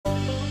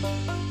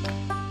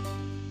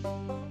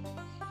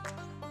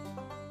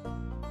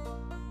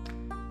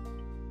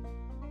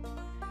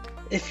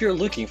If you're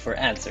looking for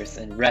answers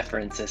and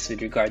references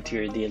with regard to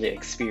your daily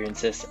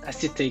experiences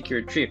as you take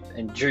your trip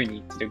and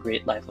journey to the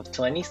great life of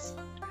 20s,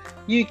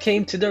 you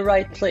came to the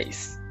right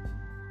place.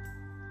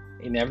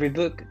 In every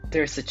book,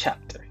 there's a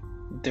chapter,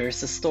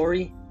 there's a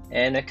story,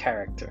 and a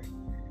character.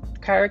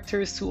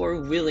 Characters who are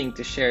willing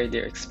to share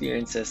their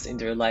experiences in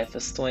their life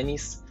as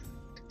 20s,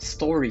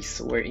 stories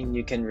wherein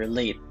you can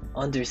relate,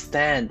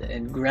 understand,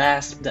 and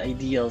grasp the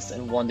ideals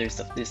and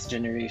wonders of this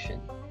generation.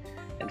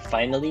 And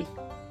finally,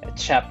 a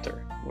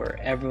chapter where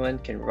everyone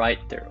can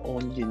write their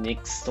own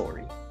unique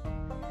story.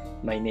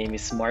 My name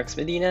is Marks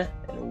Medina,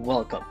 and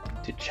welcome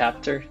to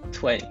Chapter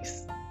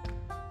 20s.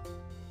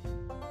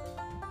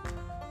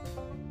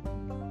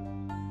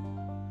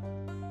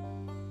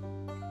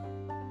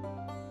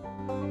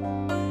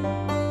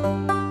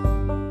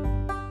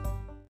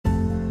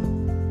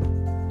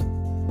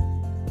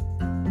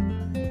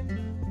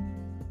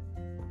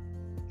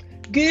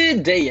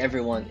 Good day,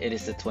 everyone. It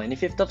is the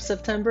 25th of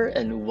September,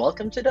 and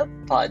welcome to the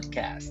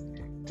podcast.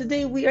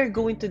 Today, we are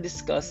going to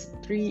discuss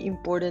 3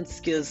 important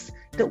skills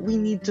that we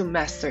need to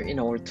master in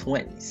our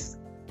 20s.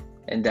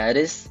 And that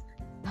is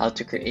how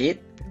to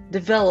create,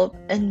 develop,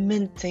 and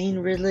maintain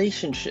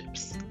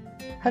relationships.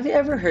 Have you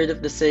ever heard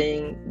of the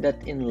saying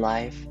that in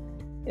life,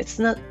 it's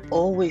not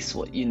always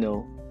what you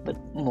know, but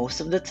most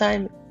of the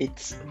time,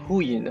 it's who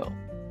you know?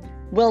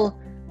 Well,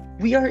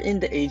 we are in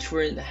the age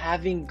where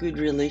having good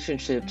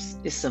relationships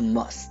is a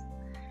must.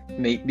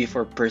 May it be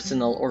for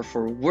personal or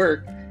for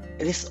work,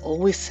 it is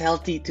always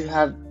healthy to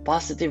have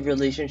positive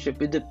relationship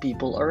with the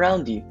people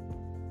around you.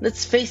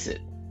 Let's face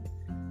it,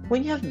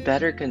 when you have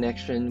better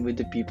connection with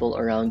the people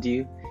around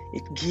you,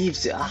 it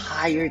gives you a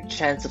higher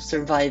chance of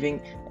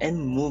surviving and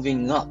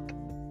moving up.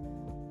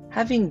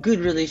 Having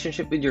good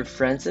relationship with your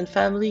friends and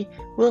family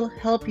will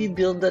help you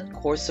build that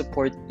core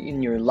support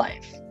in your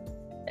life.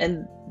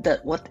 And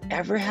that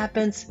whatever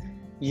happens,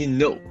 you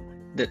know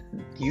that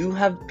you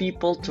have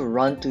people to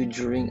run to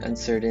during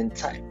uncertain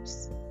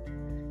times.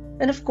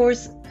 And of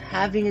course,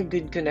 having a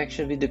good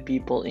connection with the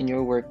people in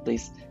your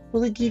workplace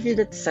will give you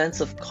that sense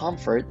of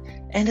comfort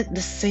and at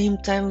the same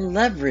time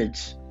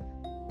leverage.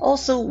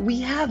 Also, we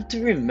have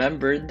to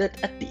remember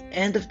that at the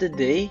end of the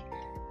day,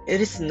 it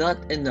is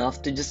not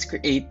enough to just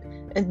create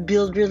and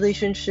build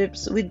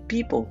relationships with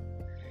people.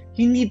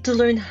 You need to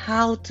learn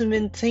how to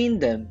maintain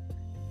them.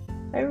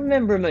 I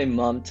remember my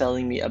mom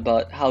telling me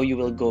about how you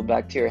will go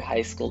back to your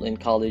high school and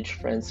college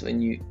friends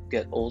when you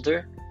get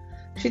older.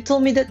 She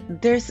told me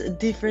that there's a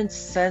different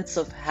sense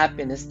of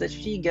happiness that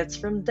she gets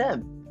from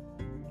them.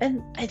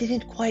 And I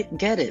didn't quite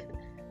get it,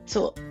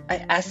 so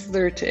I asked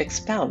her to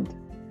expound.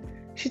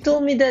 She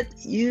told me that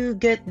you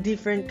get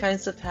different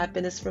kinds of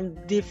happiness from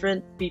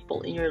different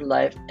people in your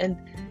life, and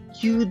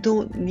you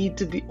don't need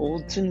to be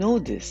old to know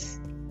this.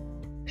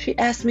 She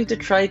asked me to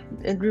try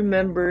and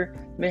remember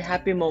my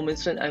happy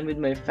moments when I'm with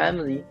my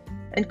family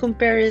and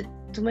compare it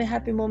to my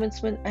happy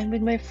moments when I'm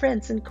with my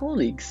friends and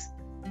colleagues.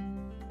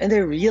 And I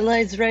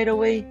realized right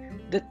away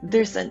that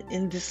there's an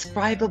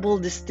indescribable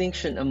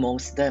distinction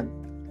amongst them.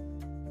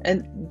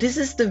 And this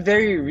is the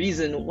very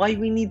reason why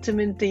we need to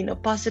maintain a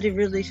positive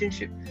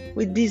relationship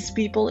with these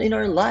people in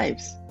our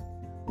lives.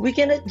 We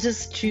cannot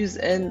just choose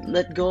and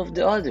let go of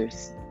the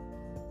others.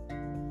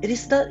 It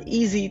is not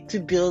easy to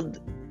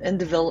build and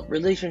develop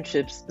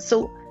relationships,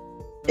 so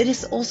it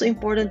is also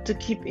important to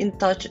keep in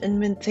touch and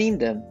maintain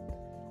them.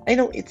 I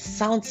know it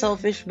sounds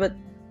selfish, but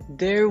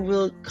there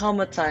will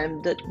come a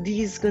time that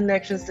these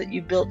connections that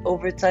you built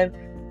over time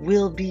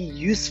will be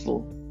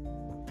useful.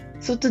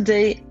 So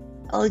today,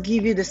 I'll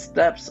give you the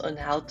steps on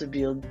how to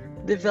build,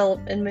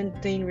 develop, and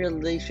maintain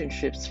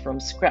relationships from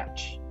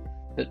scratch.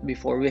 But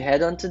before we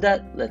head on to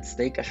that, let's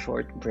take a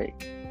short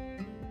break.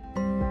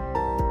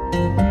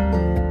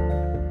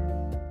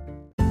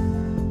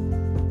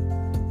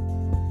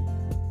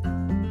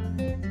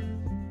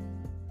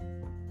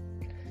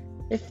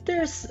 If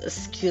there's a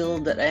skill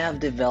that I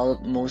have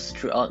developed most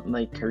throughout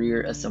my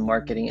career as a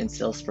marketing and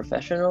sales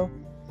professional,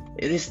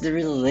 it is the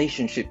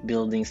relationship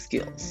building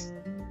skills.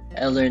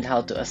 I learned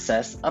how to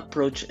assess,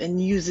 approach, and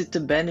use it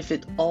to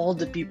benefit all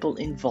the people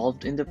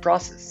involved in the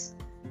process.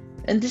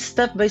 And this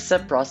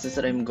step-by-step process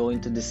that I'm going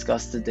to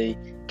discuss today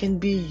can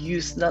be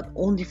used not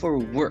only for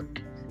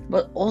work,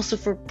 but also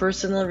for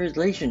personal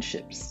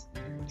relationships.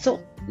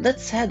 So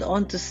let's head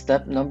on to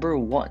step number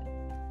 1.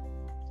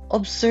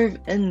 Observe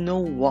and know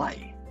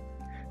why.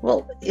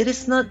 Well, it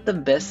is not the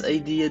best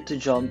idea to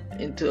jump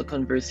into a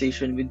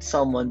conversation with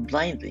someone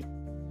blindly,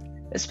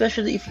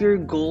 especially if your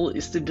goal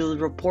is to build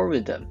rapport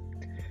with them.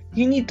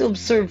 You need to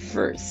observe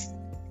first.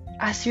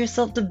 Ask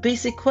yourself the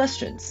basic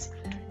questions.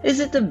 Is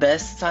it the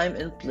best time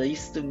and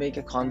place to make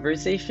a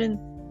conversation?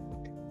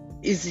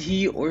 Is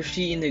he or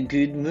she in a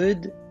good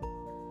mood?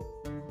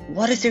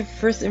 What is your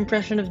first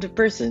impression of the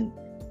person?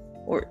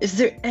 Or is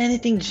there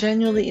anything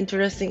genuinely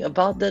interesting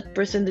about that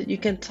person that you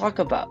can talk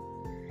about?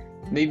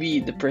 Maybe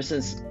the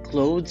person's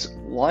clothes,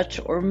 watch,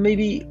 or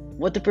maybe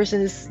what the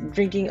person is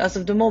drinking as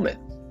of the moment.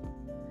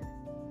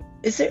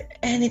 Is there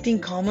anything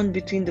common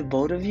between the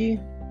both of you?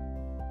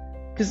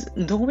 Because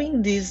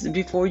knowing this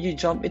before you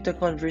jump into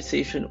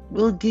conversation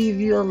will give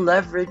you a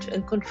leverage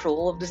and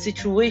control of the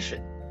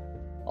situation.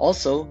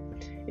 Also,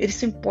 it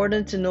is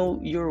important to know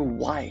your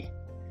why.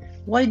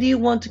 Why do you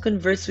want to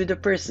converse with a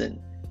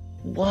person?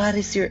 What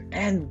is your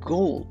end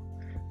goal?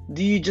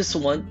 Do you just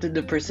want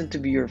the person to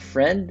be your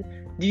friend?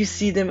 Do you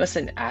see them as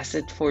an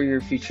asset for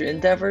your future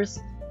endeavors?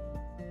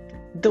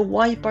 The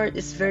why part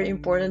is very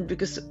important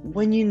because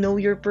when you know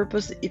your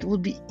purpose, it will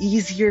be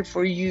easier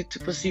for you to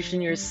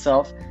position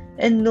yourself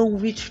and know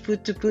which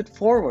foot to put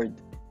forward.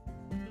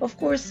 Of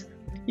course,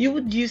 you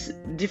would use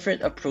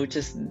different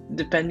approaches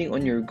depending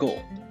on your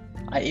goal.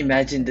 I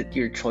imagine that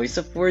your choice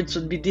of words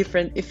would be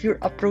different if you're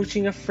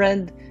approaching a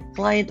friend,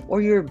 client,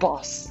 or your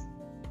boss.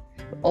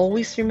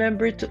 Always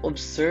remember to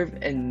observe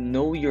and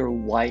know your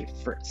why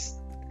first.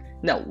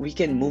 Now, we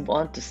can move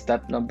on to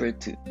step number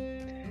 2.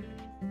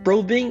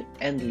 Probing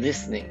and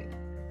listening.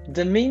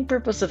 The main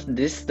purpose of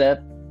this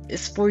step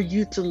is for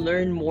you to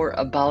learn more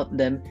about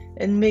them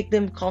and make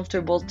them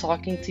comfortable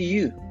talking to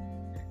you.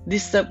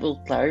 This step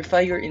will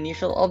clarify your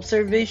initial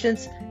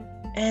observations,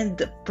 and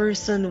the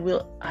person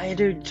will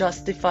either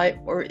justify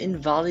or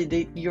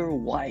invalidate your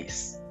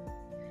whys.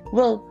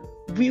 Well,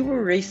 we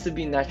were raised to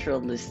be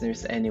natural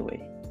listeners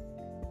anyway.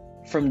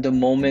 From the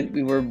moment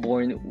we were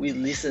born, we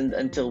listened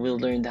until we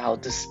learned how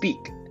to speak.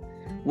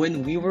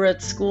 When we were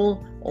at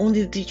school,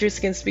 only the teachers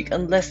can speak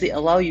unless they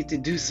allow you to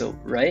do so,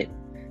 right?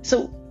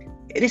 So,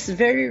 it is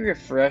very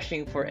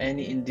refreshing for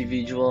any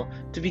individual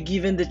to be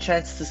given the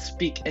chance to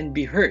speak and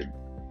be heard.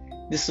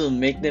 This will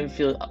make them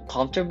feel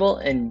comfortable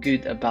and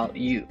good about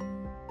you.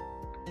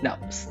 Now,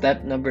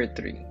 step number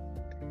 3.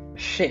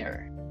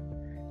 Share.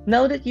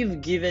 Now that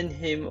you've given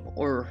him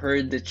or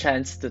her the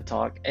chance to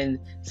talk and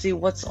say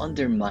what's on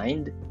their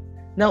mind,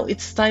 now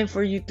it's time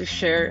for you to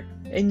share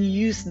and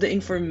use the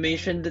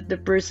information that the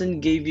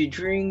person gave you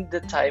during the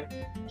time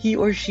he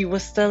or she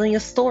was telling a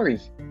story.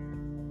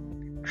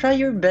 Try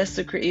your best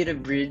to create a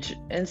bridge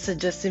and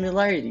suggest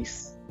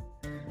similarities.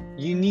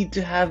 You need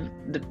to have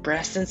the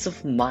presence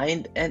of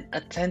mind and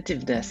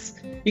attentiveness.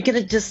 You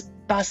cannot just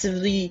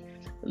passively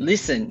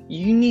listen.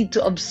 You need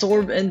to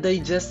absorb and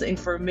digest the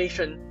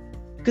information,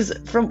 because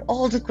from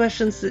all the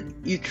questions that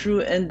you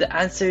threw and the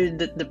answer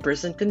that the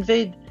person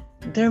conveyed,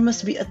 there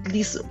must be at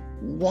least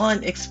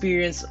one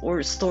experience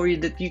or story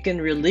that you can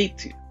relate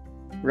to,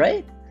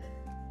 right?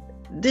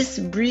 This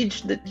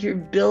bridge that you're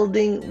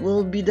building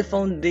will be the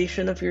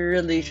foundation of your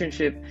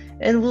relationship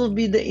and will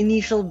be the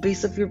initial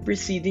base of your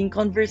preceding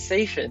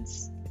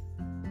conversations.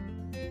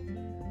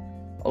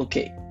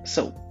 Okay,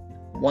 so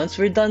once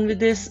we're done with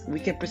this, we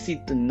can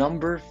proceed to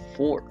number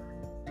 4.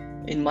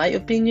 In my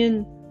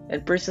opinion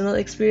and personal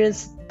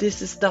experience,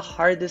 this is the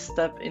hardest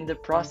step in the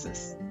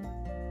process.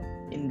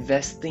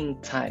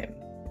 Investing time.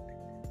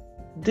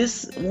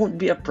 This won't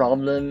be a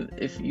problem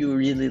if you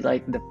really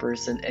like the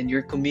person and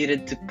you're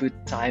committed to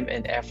put time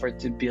and effort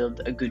to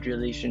build a good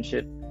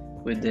relationship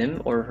with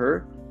him or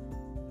her.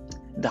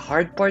 The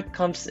hard part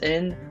comes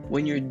in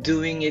when you're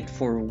doing it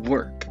for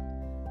work,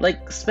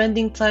 like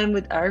spending time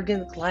with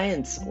arrogant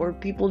clients or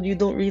people you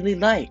don't really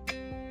like.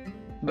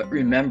 But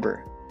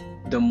remember,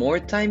 the more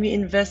time you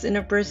invest in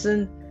a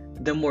person,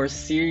 the more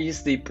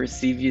serious they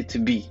perceive you to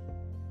be.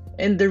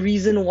 And the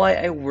reason why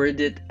I word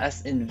it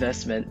as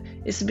investment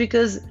is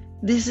because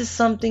this is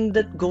something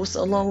that goes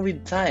along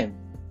with time.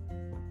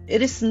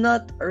 It is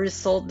not a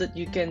result that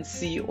you can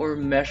see or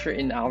measure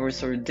in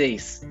hours or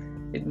days.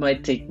 It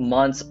might take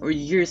months or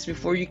years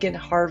before you can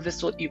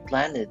harvest what you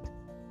planted.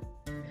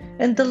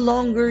 And the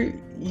longer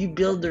you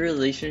build the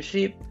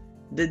relationship,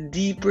 the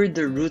deeper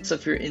the roots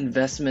of your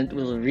investment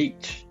will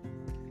reach.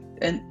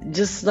 And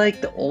just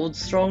like the old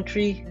strong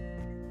tree,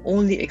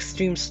 only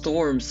extreme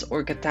storms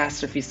or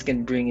catastrophes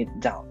can bring it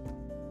down.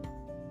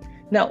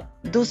 Now,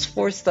 those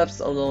 4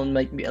 steps alone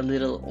might be a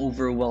little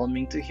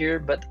overwhelming to hear,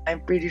 but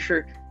I'm pretty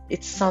sure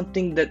it's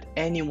something that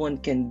anyone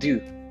can do.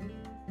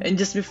 And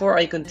just before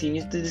I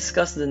continue to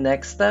discuss the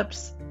next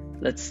steps,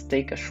 let's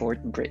take a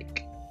short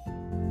break.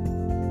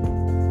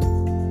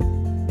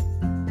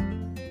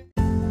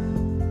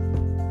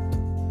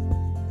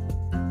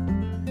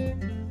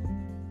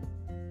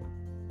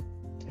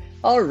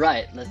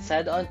 Alright, let's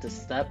head on to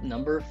step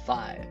number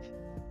 5.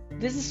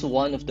 This is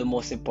one of the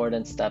most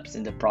important steps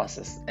in the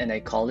process, and I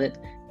call it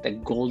the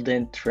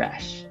golden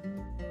thresh.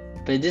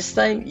 By this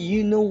time,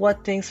 you know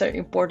what things are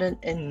important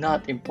and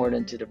not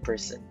important to the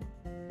person.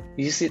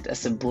 Use it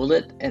as a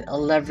bullet and a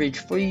leverage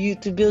for you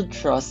to build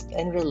trust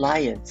and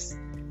reliance.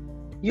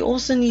 You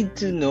also need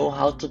to know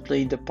how to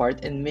play the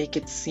part and make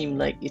it seem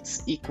like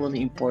it's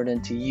equally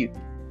important to you.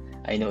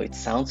 I know it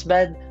sounds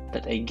bad,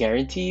 but I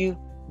guarantee you,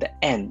 the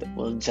end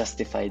will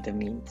justify the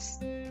means.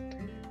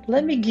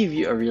 Let me give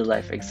you a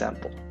real-life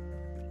example.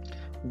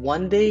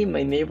 One day,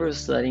 my neighbor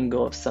was letting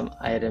go of some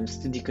items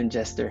to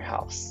decongest their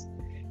house,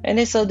 and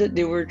I saw that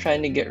they were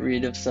trying to get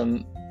rid of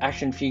some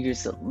action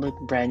figures that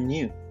looked brand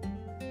new.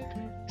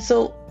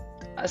 So,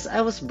 as I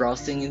was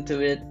browsing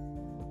into it,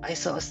 I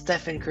saw a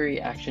Stephen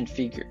Curry action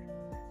figure.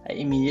 I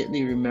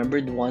immediately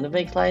remembered one of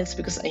my clients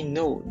because I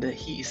know that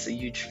he is a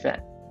huge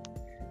fan.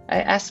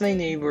 I asked my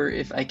neighbor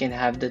if I can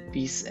have that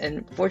piece,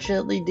 and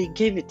fortunately, they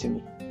gave it to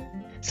me.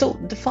 So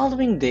the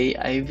following day,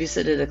 I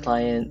visited a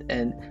client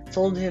and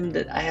told him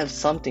that I have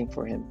something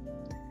for him.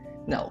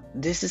 Now,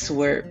 this is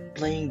where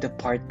playing the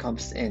part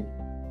comes in.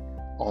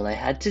 All I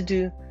had to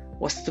do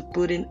was to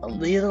put in a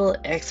little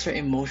extra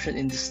emotion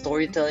in the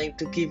storytelling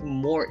to give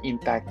more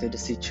impact to the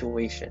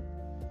situation.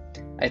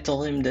 I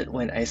told him that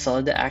when I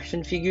saw the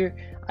action figure,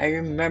 I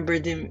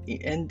remembered him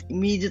and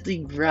immediately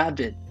grabbed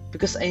it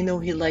because I know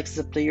he likes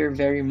the player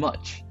very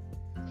much.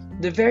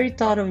 The very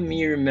thought of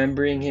me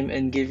remembering him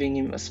and giving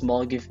him a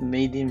small gift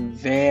made him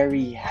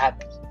very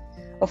happy.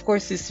 Of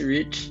course, he's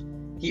rich,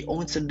 he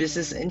owns a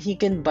business, and he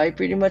can buy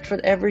pretty much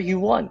whatever he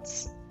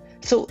wants.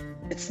 So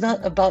it's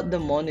not about the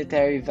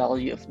monetary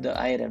value of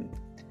the item.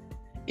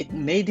 It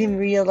made him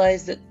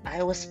realize that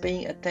I was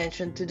paying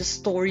attention to the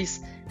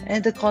stories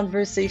and the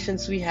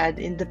conversations we had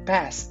in the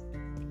past.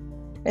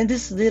 And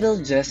this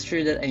little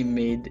gesture that I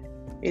made,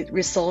 it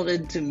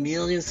resulted to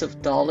millions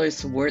of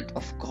dollars worth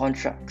of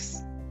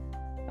contracts.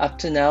 Up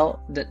to now,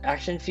 that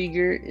action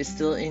figure is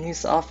still in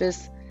his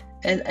office,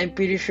 and I'm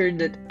pretty sure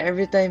that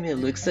every time he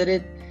looks at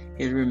it,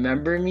 he'll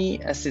remember me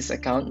as his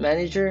account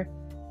manager,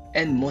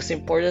 and most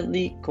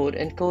importantly, quote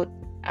unquote,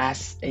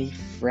 as a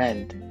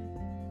friend.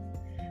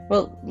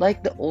 Well,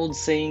 like the old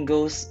saying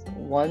goes,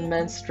 one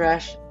man's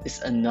trash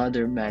is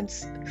another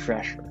man's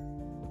treasure.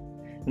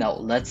 Now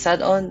let's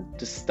head on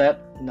to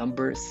step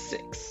number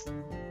 6.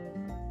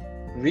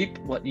 Reap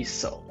what you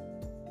sow.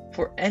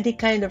 For any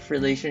kind of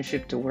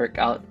relationship to work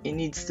out, it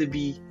needs to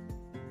be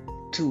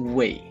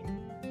two-way.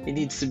 It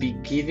needs to be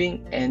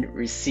giving and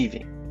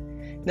receiving.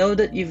 Now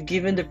that you've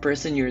given the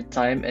person your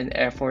time and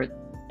effort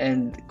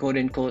and quote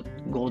unquote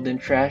golden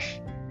trash,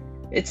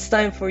 it's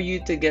time for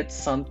you to get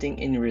something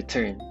in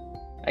return.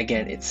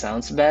 Again, it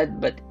sounds bad,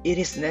 but it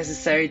is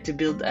necessary to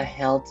build a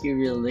healthy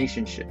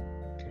relationship.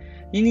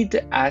 You need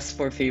to ask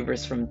for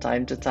favors from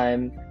time to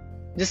time,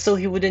 just so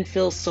he wouldn't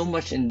feel so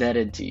much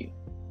indebted to you.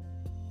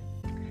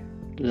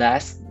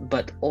 Last,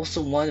 but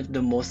also one of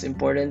the most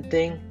important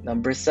thing,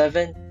 number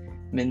 7,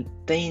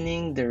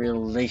 maintaining the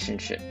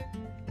relationship.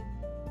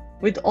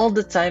 With all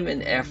the time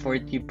and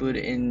effort you put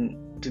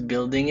into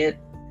building it,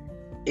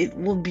 it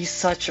will be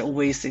such a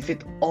waste if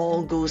it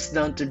all goes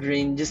down the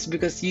drain just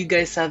because you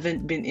guys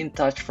haven't been in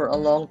touch for a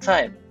long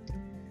time.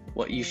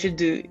 What you should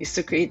do is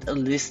to create a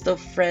list of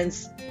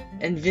friends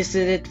and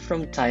visit it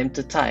from time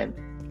to time.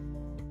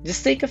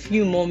 Just take a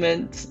few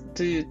moments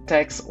to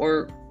text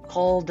or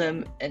call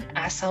them and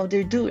ask how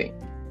they're doing.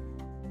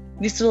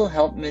 This will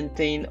help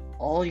maintain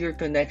all your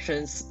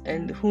connections,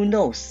 and who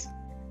knows,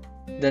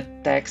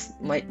 that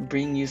text might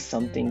bring you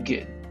something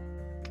good.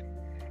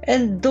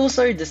 And those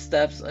are the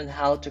steps on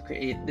how to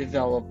create,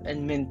 develop,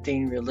 and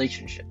maintain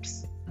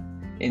relationships.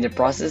 In the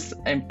process,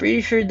 I'm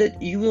pretty sure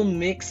that you will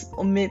mix,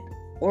 omit,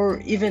 or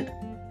even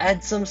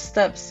add some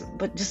steps,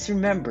 but just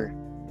remember,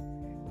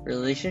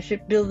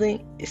 relationship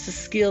building is a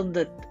skill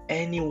that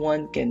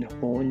anyone can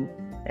hone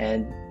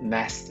and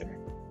master.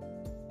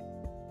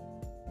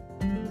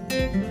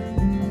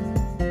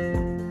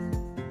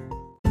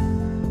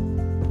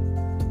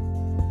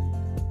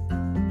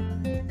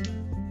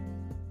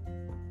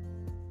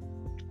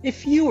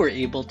 If you were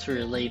able to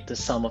relate to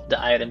some of the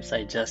items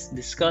I just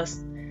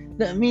discussed,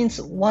 that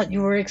means what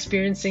you are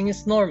experiencing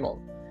is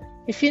normal.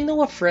 If you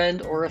know a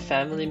friend or a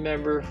family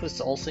member who's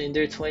also in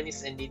their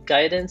 20s and need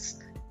guidance,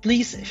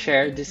 please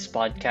share this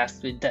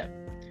podcast with them.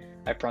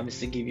 I promise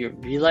to give you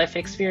real-life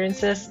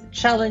experiences,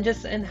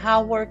 challenges, and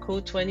how our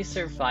Code 20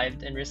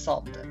 survived and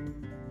resolved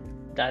them.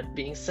 That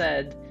being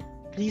said,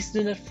 please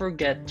do not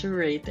forget to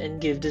rate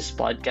and give this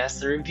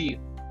podcast a review.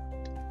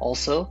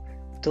 Also,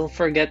 don't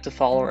forget to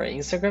follow our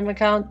Instagram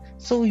account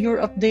so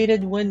you're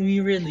updated when we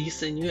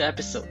release a new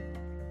episode.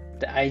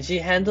 The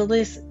IG handle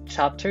is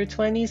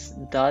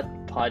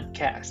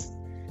chapter20s.podcast.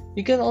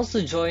 You can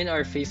also join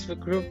our Facebook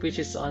group, which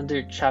is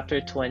under Chapter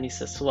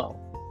 20s as well.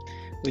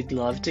 We'd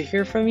love to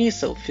hear from you,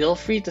 so feel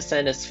free to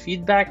send us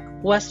feedback,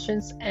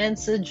 questions, and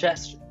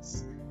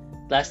suggestions.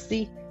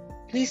 Lastly,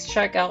 please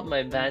check out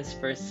my band's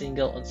first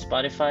single on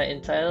Spotify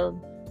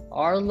entitled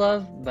Our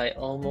Love by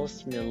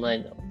Almost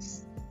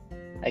Millennials.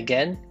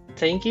 Again,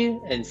 thank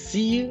you and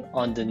see you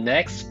on the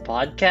next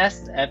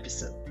podcast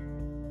episode.